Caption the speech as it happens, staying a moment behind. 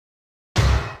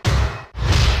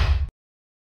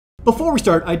Before we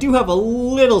start, I do have a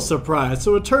little surprise.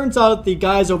 So it turns out the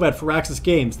guys over at Firaxis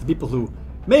Games, the people who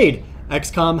made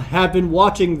XCOM, have been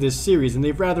watching this series and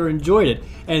they've rather enjoyed it.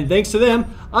 And thanks to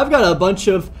them, I've got a bunch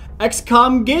of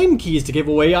XCOM game keys to give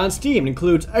away on Steam. It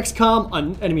includes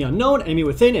XCOM, Enemy Unknown, Enemy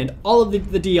Within, and all of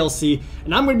the DLC.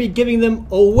 And I'm going to be giving them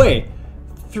away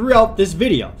throughout this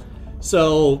video.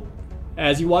 So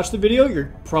as you watch the video,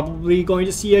 you're probably going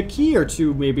to see a key or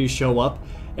two maybe show up.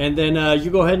 And then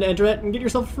you go ahead and enter it and get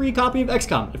yourself a free copy of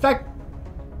XCOM. In fact,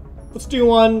 let's do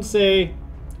one, say,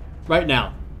 right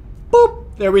now.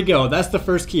 Boop! There we go. That's the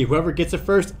first key. Whoever gets it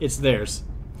first, it's theirs.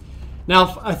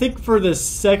 Now, I think for the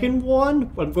second one,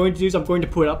 what I'm going to do is I'm going to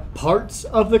put up parts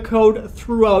of the code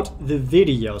throughout the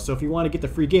video. So if you want to get the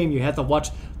free game, you have to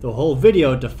watch the whole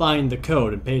video to find the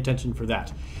code and pay attention for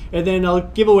that. And then I'll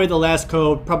give away the last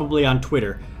code probably on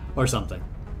Twitter or something.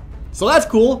 So that's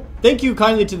cool. Thank you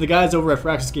kindly to the guys over at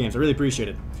Firaxis Games. I really appreciate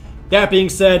it. That being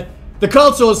said, the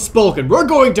council has spoken. We're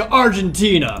going to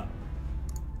Argentina.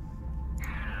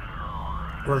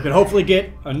 Where we can hopefully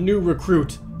get a new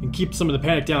recruit and keep some of the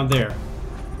panic down there.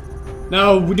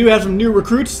 Now, we do have some new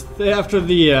recruits after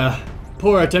the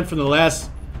poor attempt from the last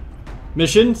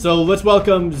mission. So let's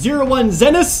welcome 01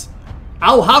 Zenis,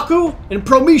 Alhaku, and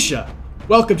Promisha.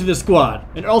 Welcome to the squad.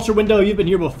 In Ultra Window, you've been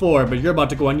here before, but you're about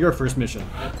to go on your first mission.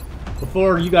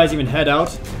 Before you guys even head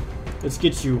out, let's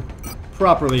get you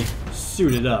properly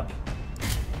suited up.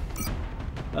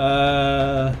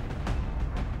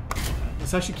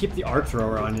 Let's actually keep the arc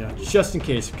thrower on you, just in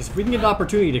case. Because if we can get an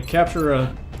opportunity to capture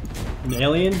an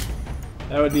alien,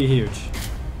 that would be huge.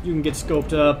 You can get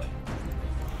scoped up.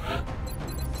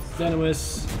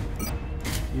 Xenowis,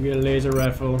 you get a laser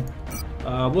rifle.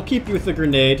 We'll keep you with the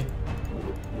grenade.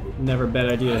 Never a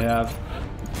bad idea to have.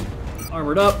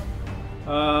 Armored up.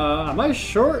 Am I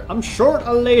short? I'm short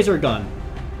a laser gun.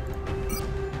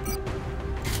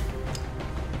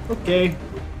 Okay.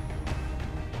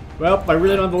 Well, I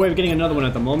really don't have a way of getting another one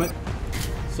at the moment.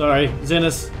 Sorry,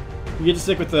 Zenis. You get to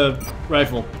stick with the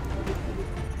rifle.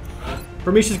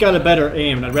 Promisha's got a better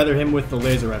aim, and I'd rather him with the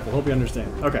laser rifle. Hope you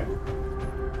understand. Okay.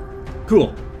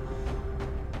 Cool.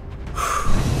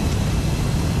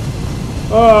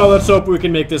 Oh, let's hope we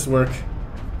can make this work.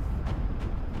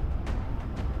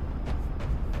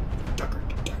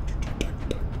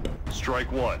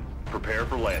 Strike one. Prepare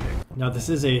for landing. Now this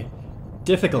is a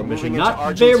difficult mission,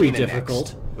 not very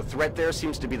difficult. The threat there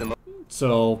seems to be the most.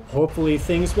 So hopefully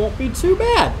things won't be too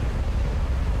bad.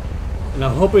 And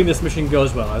I'm hoping this mission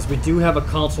goes well, as we do have a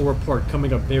console report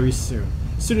coming up very soon.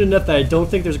 Soon enough that I don't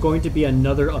think there's going to be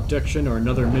another abduction or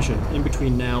another mission in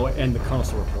between now and the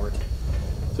console report.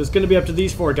 So it's going to be up to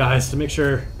these four guys to make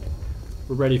sure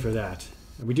we're ready for that.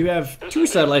 And we do have two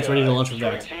satellites ready to launch for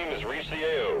that.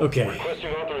 Okay.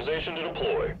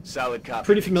 Solid copy.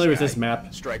 Pretty familiar with this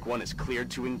map. Strike one is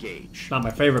cleared to engage. Not my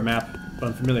favorite map, but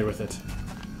I'm familiar with it.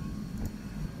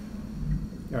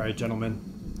 Alright, gentlemen.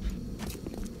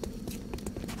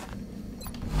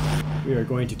 We are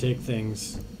going to take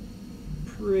things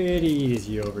pretty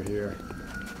easy over here.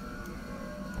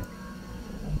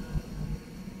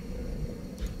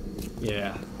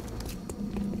 Yeah.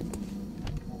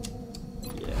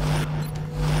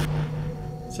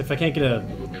 See if I can't get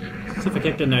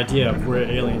an idea of where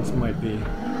aliens might be.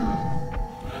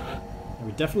 And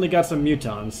we definitely got some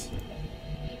mutons,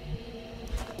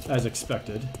 as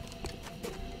expected.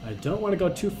 I don't want to go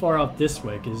too far out this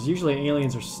way, because usually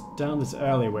aliens are down this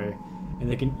alleyway, and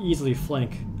they can easily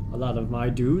flank a lot of my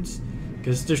dudes,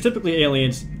 because there's typically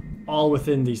aliens all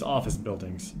within these office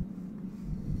buildings.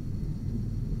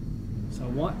 So I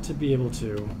want to be able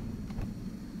to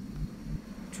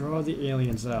draw the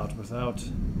aliens out without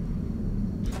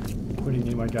putting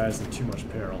any of my guys in too much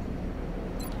peril.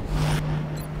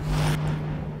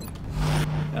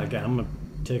 Again, I'm going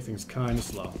to take things kind of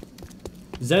slow.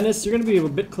 Zenis, you're going to be a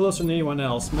bit closer than anyone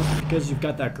else, mostly because you've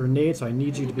got that grenade, so I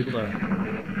need you to be able to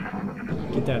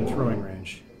get that in throwing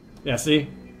range. Yeah, see?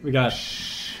 We got...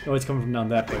 Oh, it's coming from down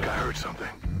that way. I think I heard something.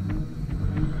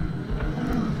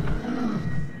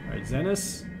 Alright,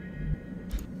 Zenis.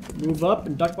 Move up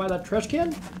and duck by that trash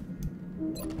can.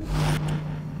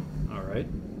 Alright.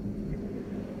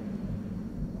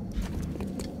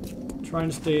 Trying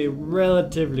to stay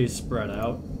relatively spread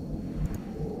out.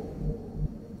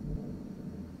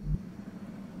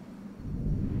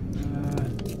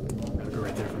 Gotta go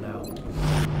right there for now.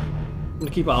 I'm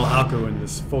gonna keep Alhaku in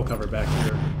this full cover back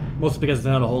here. Mostly because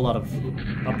there's not a whole lot of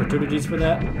opportunities for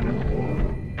that.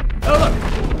 Oh look!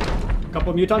 A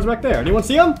couple of mutons back there. Anyone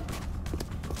see them?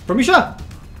 Promisha!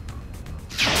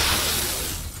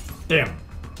 Damn.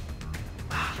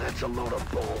 That's a load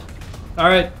of bull.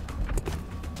 Alright.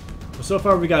 So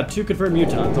far we got 2 confirmed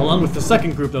mutants, along with the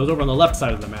second group that was over on the left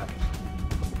side of the map.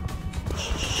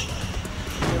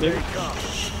 There you go.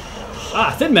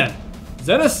 Ah, Thin Man! Is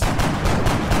that us?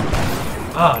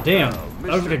 Ah, damn.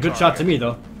 That was like a good shot to me,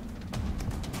 though.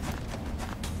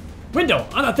 Window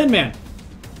on a Thin Man!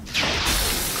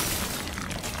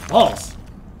 Balls.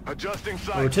 Adjusting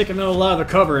sight. We're taking out a lot of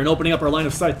the cover and opening up our line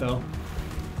of sight, though.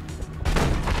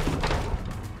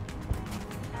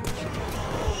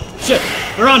 Shit!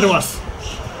 They're onto us!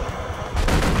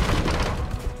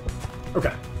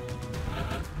 Okay.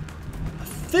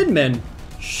 Thin Men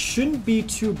shouldn't be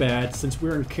too bad since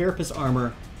we're in carapace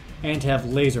armor and have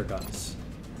laser guns.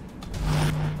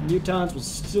 Mutants will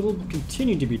still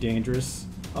continue to be dangerous.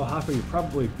 Oh, Hopper, you're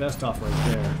probably best off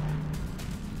right there.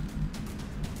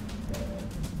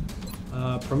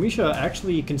 Prometia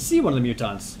actually can see one of the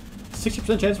mutants.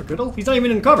 60% chance for critical? He's not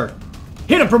even in cover.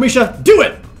 Hit him, Prometia! Do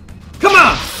it! Come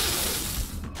on!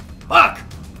 Fuck!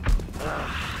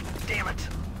 Damn it.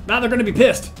 Now they're gonna be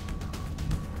pissed.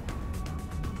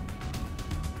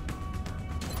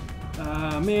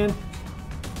 Man.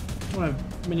 I don't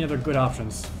have many other good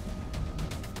options.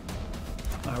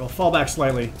 Alright, we'll fall back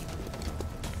slightly.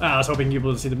 I was hoping you'd be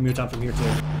able to see the mutant from here,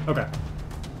 too. Okay.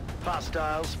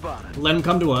 Hostile spotted. Let him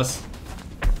come to us.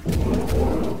 I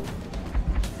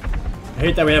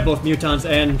hate that we have both mutants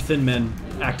and Thin Men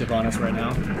active on us right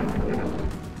now.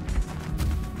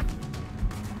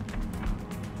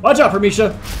 Watch out,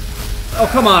 Prometia! Oh,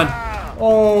 come on!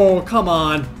 Oh, come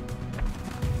on!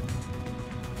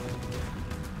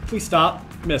 Please stop.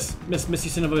 Miss. Miss, Missy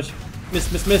Sinovich. Miss,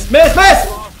 miss, miss, miss, miss!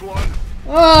 Lost one.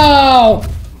 Oh!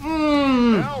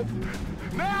 Mmm! Help.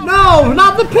 No,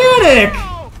 not the panic!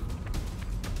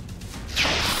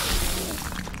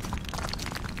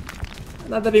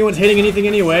 Not that anyone's hitting anything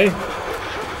anyway.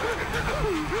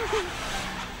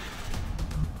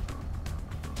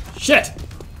 Shit!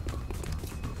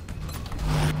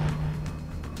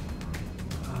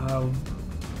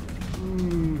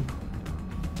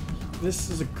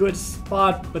 This is a good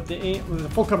spot, but the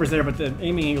full cover's there, but the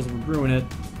aiming angles would ruin it.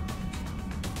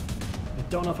 I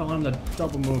don't know if I want him to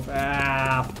double move.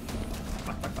 Ah,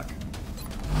 fuck, fuck, fuck.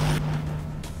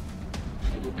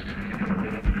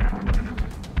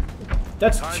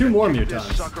 That's Time 2 to more kick this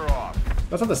mutants. sucker off.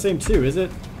 That's not the same 2, is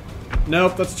it?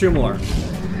 Nope, that's 2 more.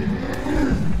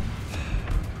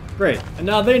 Great, and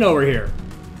now they know we're here.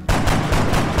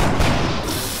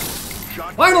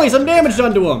 Finally, some damage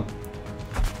done to them.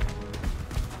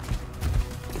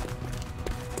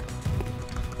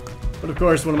 But of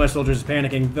course, one of my soldiers is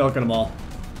panicking. They'll look at them all.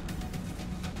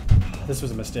 This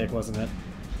was a mistake, wasn't it?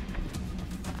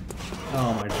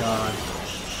 Oh my god.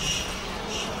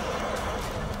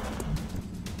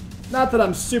 Not that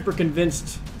I'm super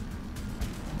convinced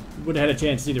would have had a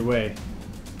chance either way.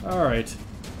 Alright.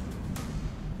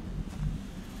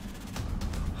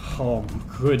 Oh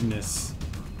goodness.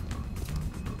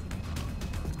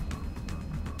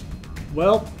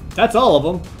 Well, that's all of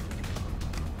them.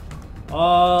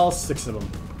 All 6 of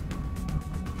them.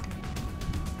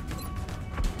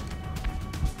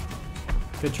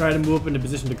 Could try to move up into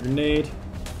position to grenade.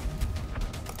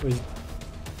 I'm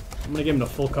gonna give him the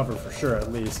full cover for sure,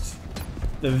 at least.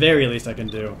 The very least I can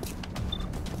do.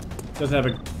 Doesn't have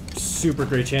a super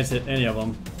great chance to hit any of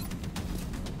them.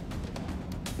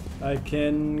 I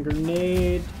can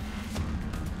grenade.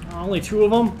 Only 2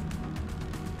 of them?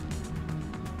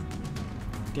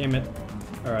 Damn it.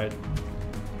 Alright.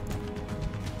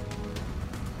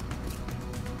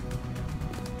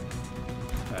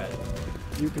 Alright.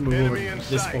 You can move over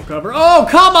this full cover. Oh,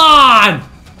 come on!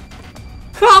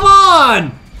 Come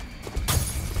on!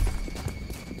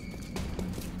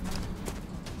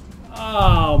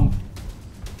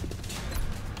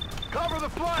 Cover the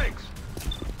flanks.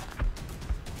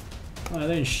 Well,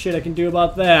 there ain't shit I can do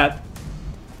about that.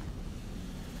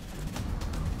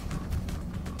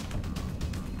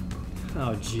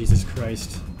 Oh, Jesus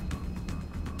Christ.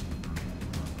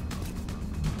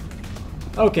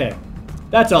 Okay.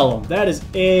 That's all of them. That is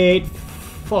 8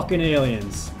 fucking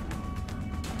aliens.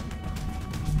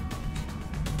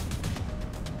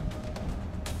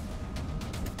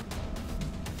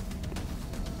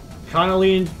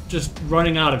 Connolly just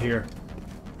running out of here.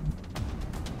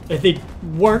 If they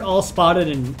weren't all spotted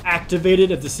and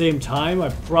activated at the same time,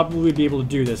 I'd probably be able to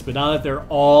do this. But now that they're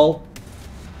all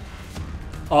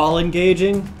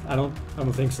engaging, I don't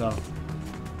think so.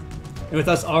 And with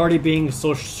us already being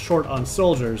so short on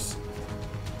soldiers.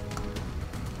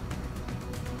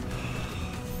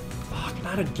 Fuck,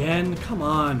 not again. Come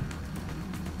on.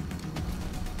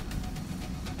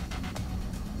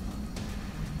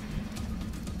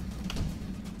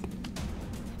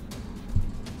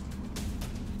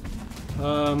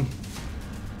 No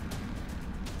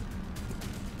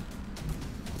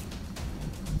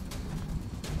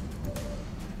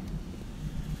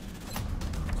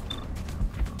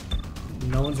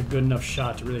one's a good enough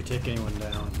shot to really take anyone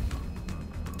down.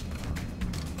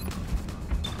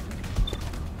 I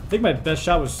think my best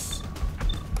shot was...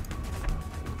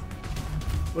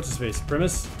 What's his face?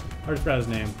 Primus? I already forgot his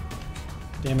name.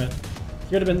 Damn it.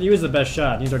 He was the best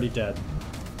shot, and he's already dead.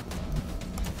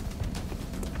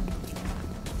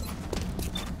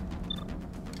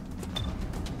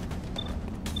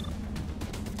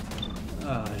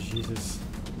 Ah, Jesus.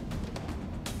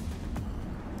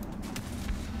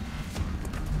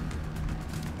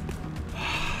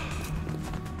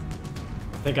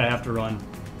 I think I have to run.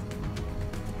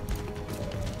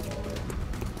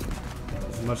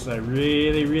 As much as I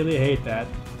really, really hate that.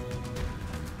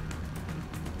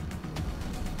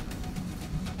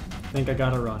 I think I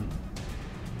gotta run.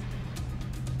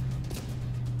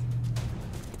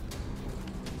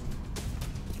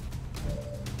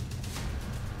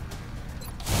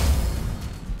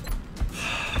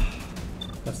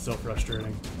 That's so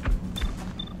frustrating.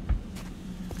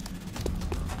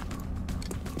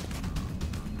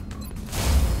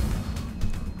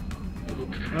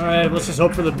 Alright, let's just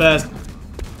hope for the best.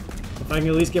 If I can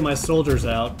at least get my soldiers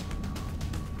out,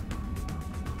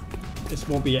 this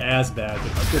won't be as bad,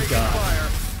 but good God.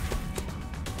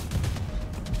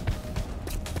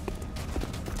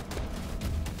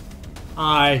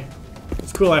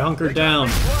 It's cool, I hunkered down.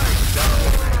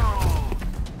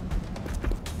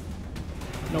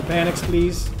 No panics,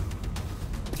 please.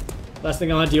 Last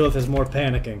thing I want to deal with is more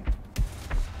panicking.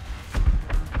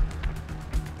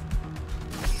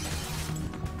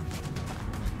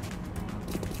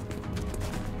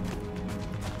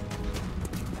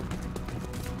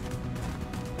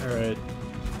 Alright.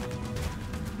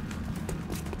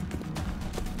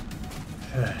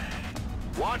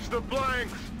 Watch the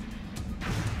blanks.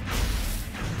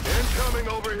 Incoming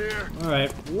over here.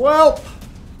 Alright. Well,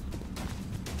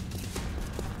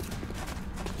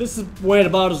 this is went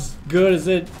about as good as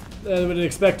I would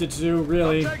expect it to,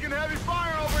 really. I'm taking heavy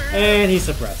fire over here. And he's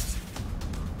suppressed.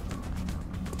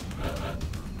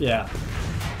 Yeah.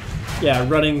 Yeah,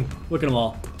 running. Look at them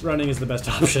all. Running is the best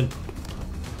option.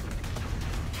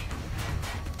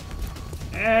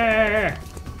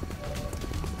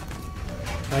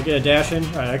 Can I get a dash in?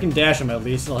 Alright, I can dash him at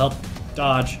least. It'll help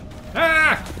dodge.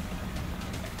 Ah!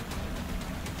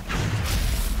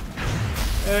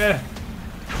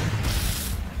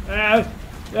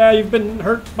 Yeah, you've been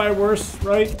hurt by worse,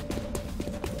 right?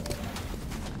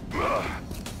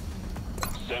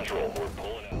 Central, we're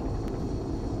pulling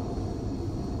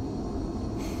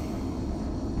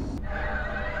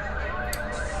out.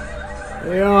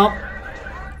 Yeah,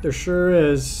 there sure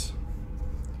is.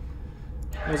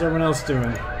 How's everyone else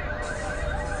doing?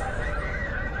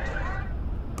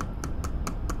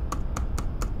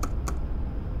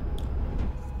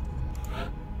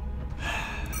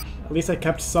 At least I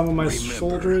kept some of my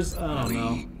soldiers. I don't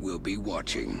know. We'll be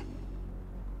watching.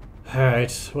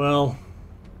 Alright, well.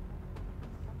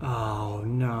 Oh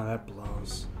no, that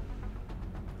blows.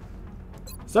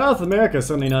 South America's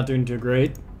suddenly not doing too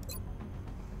great.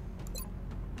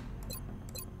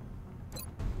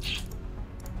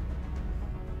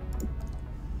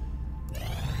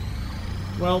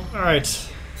 Well, alright.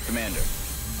 Commander,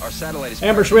 our satellite is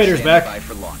Ambush Raider's back.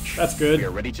 for launch. That's good. We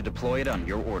are ready to deploy it on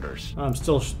your orders. I'm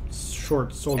still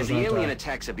short soldiers. As the on alien time.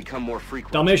 attacks have become more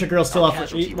frequent, Dalmatia Girl's still our off for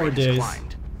casualty 8 more rate has days.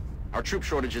 climbed. Our troop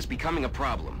shortage is becoming a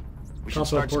problem. We should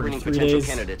Also start important screening 3 potential days.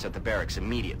 candidates at the barracks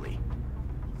immediately.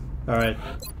 Alright.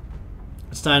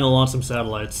 It's time to launch some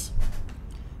satellites.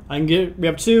 We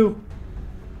have 2.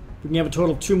 We can have a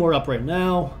total of 2 more up right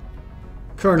now.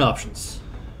 Current options.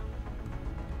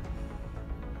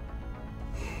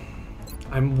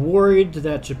 I'm worried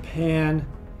that Japan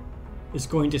is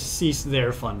going to cease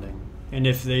their funding. And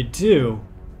if they do,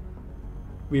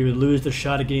 we would lose the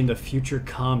shot at getting the future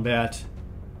combat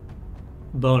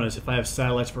bonus if I have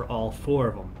satellites for all 4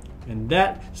 of them. And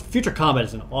that future combat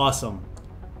is an awesome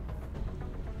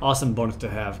bonus to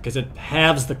have because it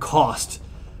halves the cost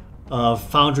of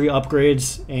foundry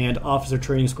upgrades and officer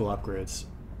training school upgrades.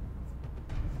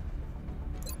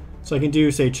 So I can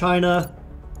do, say, China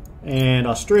and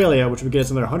Australia, which would get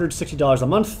us another $160 a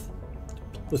month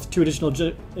with 2 additional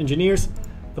engineers.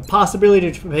 The possibility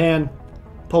of Japan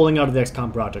pulling out of the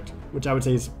XCOM project, which I would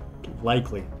say is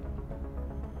likely.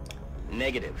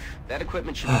 Negative. That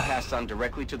equipment should be passed on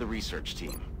directly to the research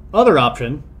team. Other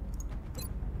option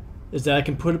is that I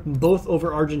can put them both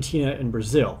over Argentina and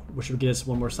Brazil, which would get us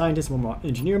 1 more scientist, 1 more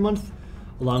engineer a month.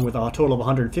 along with a total of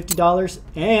 $150,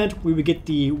 and we would get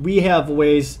the We Have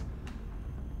Ways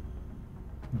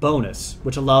bonus,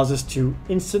 which allows us to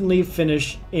instantly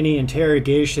finish any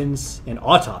interrogations and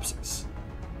autopsies,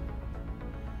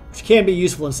 which can be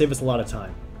useful and save us a lot of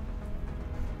time.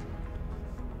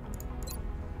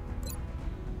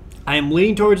 I am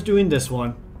leaning towards doing this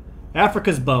one.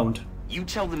 Africa's boned. You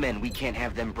tell the men we can't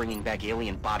have them bringing back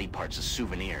alien body parts as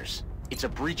souvenirs. It's a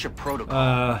breach of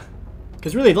protocol.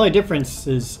 Because really the only difference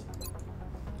is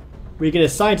we get a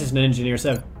scientist and an engineer,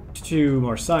 so have 2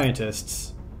 more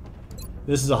scientists.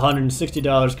 This is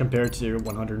 $160 compared to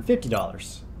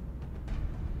 $150.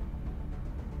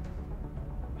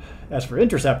 As for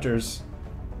interceptors,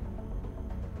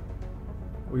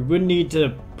 we would need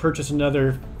to purchase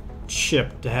another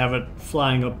ship to have it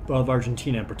flying above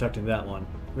Argentina and protecting that one.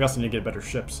 We also need to get better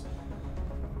ships.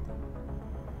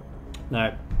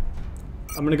 Alright.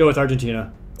 I'm gonna go with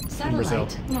Argentina and Brazil.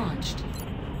 Launched.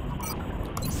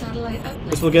 Satellite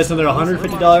This will get us another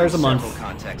 $150 a month.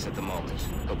 Contacts at the moment,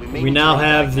 but We now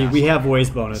have the We Have Ways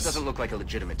This bonus, doesn't look like a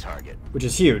legitimate target. which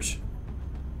is huge.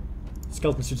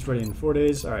 Skeleton suits ready in 4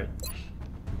 days. Alright.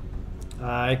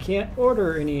 I can't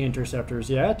order any interceptors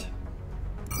yet.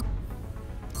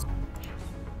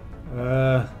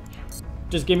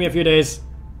 Just give me a few days.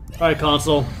 Alright,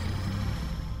 console.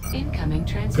 Incoming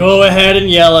transmission. Go ahead and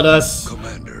yell at us.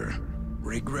 Commander,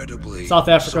 regrettably, South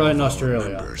Africa some of and our Australia.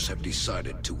 members have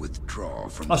decided to withdraw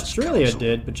from Australia this council.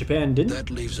 did, but Japan didn't. That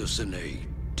leaves us in a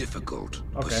difficult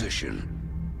position.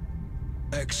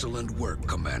 Excellent work,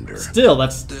 Commander. Still,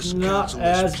 that's This not council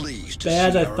as is pleased to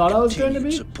bad see as I our thought I was going to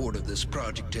continued be. Support of this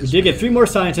project We has did get been 3 more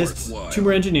scientists, worthwhile. 2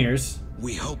 more engineers,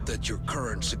 We hope that your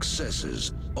current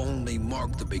successes only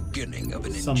mark the beginning of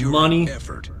an some enduring money.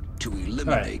 effort to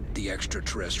eliminate the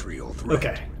extraterrestrial threat.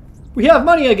 Okay. We have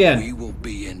money again. We will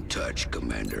be in touch,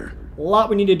 Commander. A lot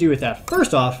we need to do with that.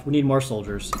 First off, we need more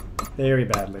soldiers. Very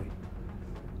badly.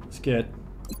 Let's get...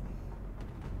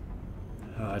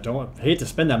 I hate to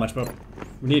spend that much, but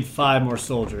we need 5 more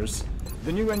soldiers.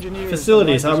 The new engineers.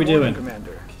 Facilities, how are we doing?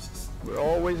 Commander. We're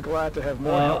always glad to have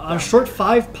more help. I'm short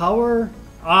 5 power.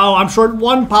 Oh, I'm short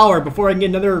 1 power before I can get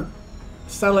another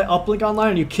satellite uplink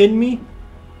online. Are you kidding me?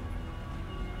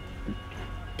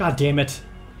 God damn it.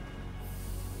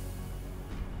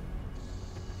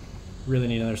 Really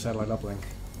need another satellite uplink.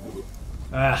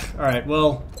 Alright,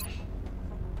 well...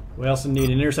 We also need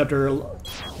an interceptor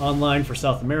online for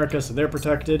South America, so they're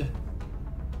protected.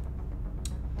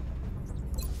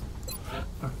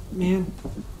 Oh, man.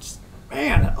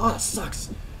 Oh, that sucks.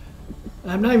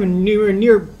 I'm not even anywhere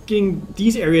near getting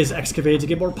these areas excavated to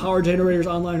get more power generators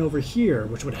online over here,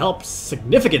 which would help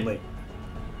significantly.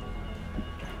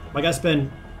 I gotta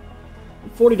spend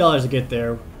 $40 to get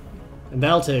there, and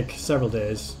that'll take several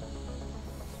days.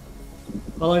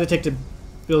 How long does it take to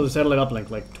build a satellite uplink?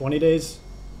 Like 20 days?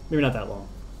 Maybe not that long.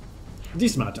 A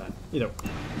decent amount of time. Either way.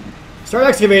 Start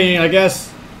excavating, I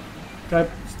guess. Can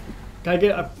I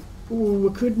get a... Ooh,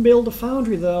 we could build a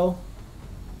foundry, though.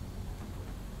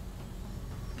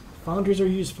 Foundries are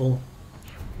useful.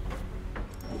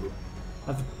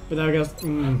 But I guess...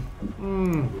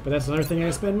 but that's another thing I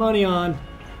spend money on.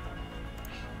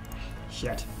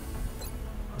 Shit.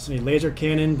 Also need laser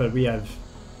cannon, but we have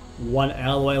 1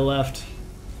 alloy left.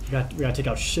 We gotta take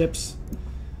out ships.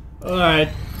 Alright.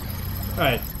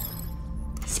 Alright.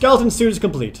 Skeleton suit is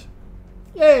complete.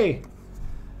 Yay!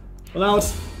 Well, now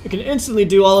we can instantly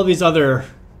do all of these other...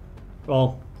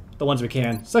 Well, the ones we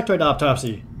can. Sectoid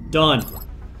autopsy. Done.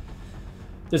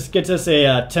 This gets us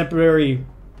a temporary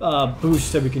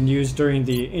boost that we can use during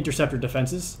the interceptor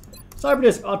defenses.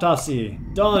 Cyberdisk autopsy.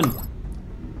 Done.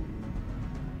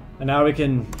 And now we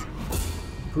can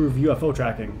improve UFO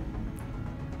tracking.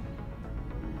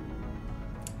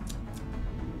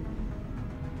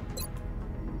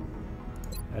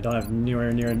 I don't have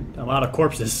anywhere near... I'm out of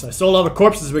corpses. I sold all the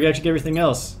corpses, we can actually get everything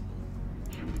else.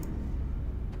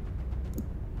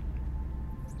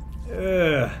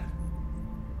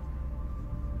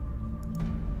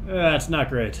 That's not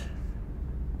great.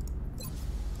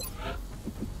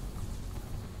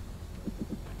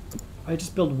 I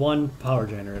just build 1 power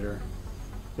generator.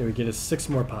 It would get us 6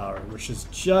 more power, which is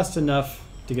just enough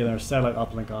to get our satellite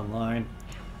uplink online.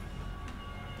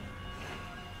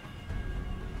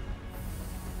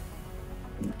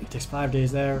 It takes 5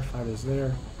 days there, 5 days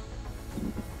there.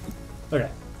 Okay.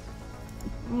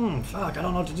 Fuck, I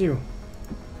don't know what to do.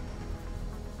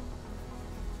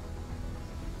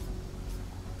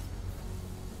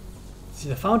 See,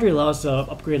 the foundry allows us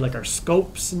to upgrade like our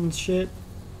scopes and shit.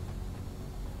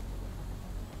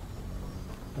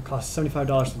 It costs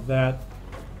 $75 for that.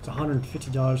 It's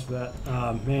 $150 for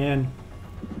that. Man.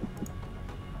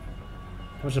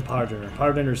 How much is a power generator?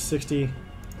 Power generator is 60.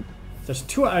 There's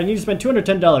I need to spend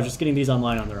 $210 just getting these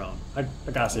online on their own. I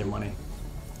gotta save money.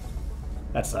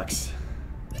 That sucks.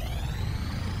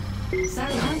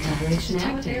 Satellite coverage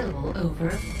now available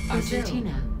over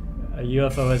Argentina. A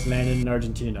UFO has landed in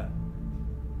Argentina.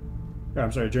 Or,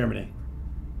 I'm sorry, Germany.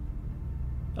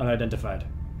 Unidentified.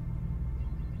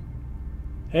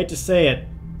 Hate to say it,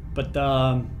 but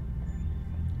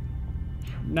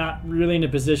not really in a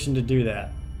position to do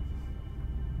that.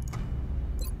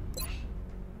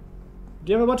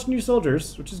 Do you have a bunch of new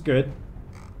soldiers, which is good.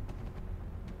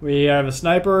 We have a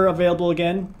sniper available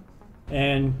again,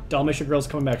 and Dalmatian Girl's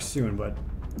coming back soon, but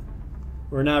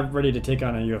we're not ready to take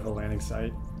on a UFO landing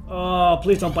site. Oh,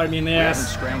 please don't bite me in the ass. We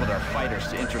haven't scrambled our fighters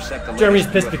to intercept the Germany's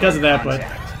latest pissed UFO because of that,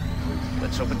 contact.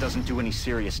 Let's hope it doesn't do any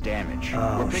serious damage.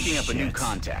 Oh, we're picking up a new shit.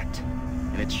 contact,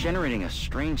 and it's generating a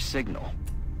strange signal.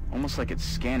 Almost like it's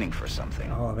scanning for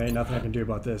something. Oh, there ain't nothing I can do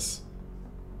about this.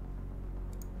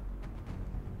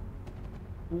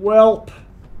 Welp.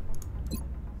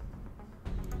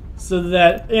 So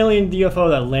that alien UFO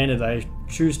that landed, I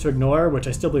choose to ignore, which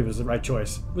I still believe was the right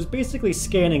choice, was basically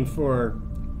scanning for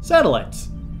satellites.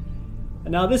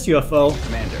 And now this UFO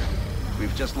Commander,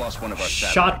 we've just lost one of our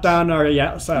shot satellites. down our We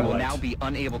will satellite. now be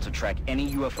unable to track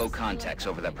any UFO contacts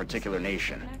over that particular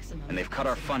nation, and they've cut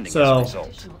our funding So- as a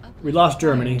result. We lost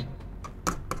Germany,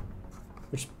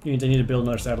 which means I need to build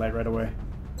another satellite right away.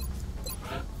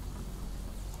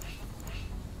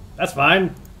 That's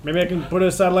fine. Maybe I can put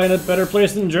a satellite in a better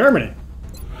place than Germany.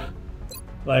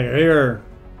 Like here.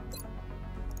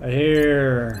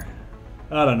 Here.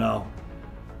 I don't know.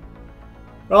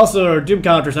 Also, our doom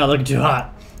counter's not looking too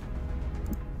hot.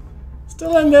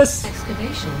 Still in this.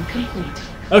 Excavation complete.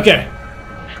 Okay.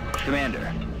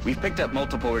 Commander, we've picked up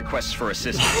multiple requests for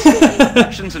assistance.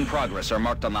 Actions in progress are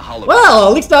marked on the hologram. Well,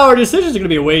 at least now our decisions are going to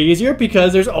be way easier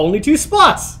because there's only 2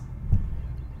 spots.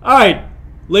 Alright,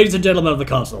 ladies and gentlemen of the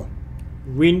council.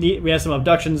 We have some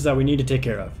abductions that we need to take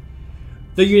care of.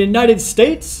 The United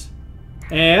States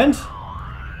and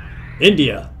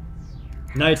India.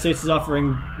 The United States is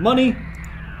offering money.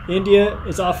 India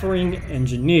is offering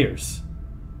engineers.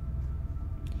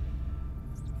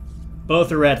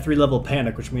 Both are at 3-level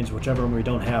panic, which means whichever one we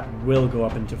don't have will go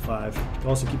up into 5.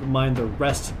 Also keep in mind the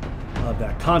rest of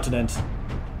that continent.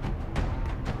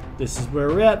 This is where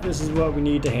we're at. This is what we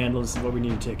need to handle. This is what we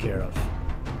need to take care of.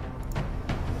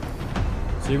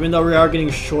 So even though we are getting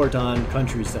short on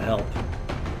countries to help,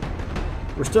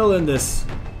 we're still in this.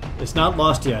 It's not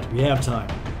lost yet. We have time.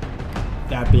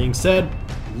 That being said,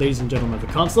 ladies and gentlemen of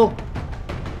the council,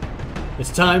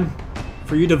 it's time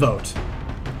for you to vote.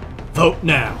 Vote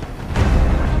now.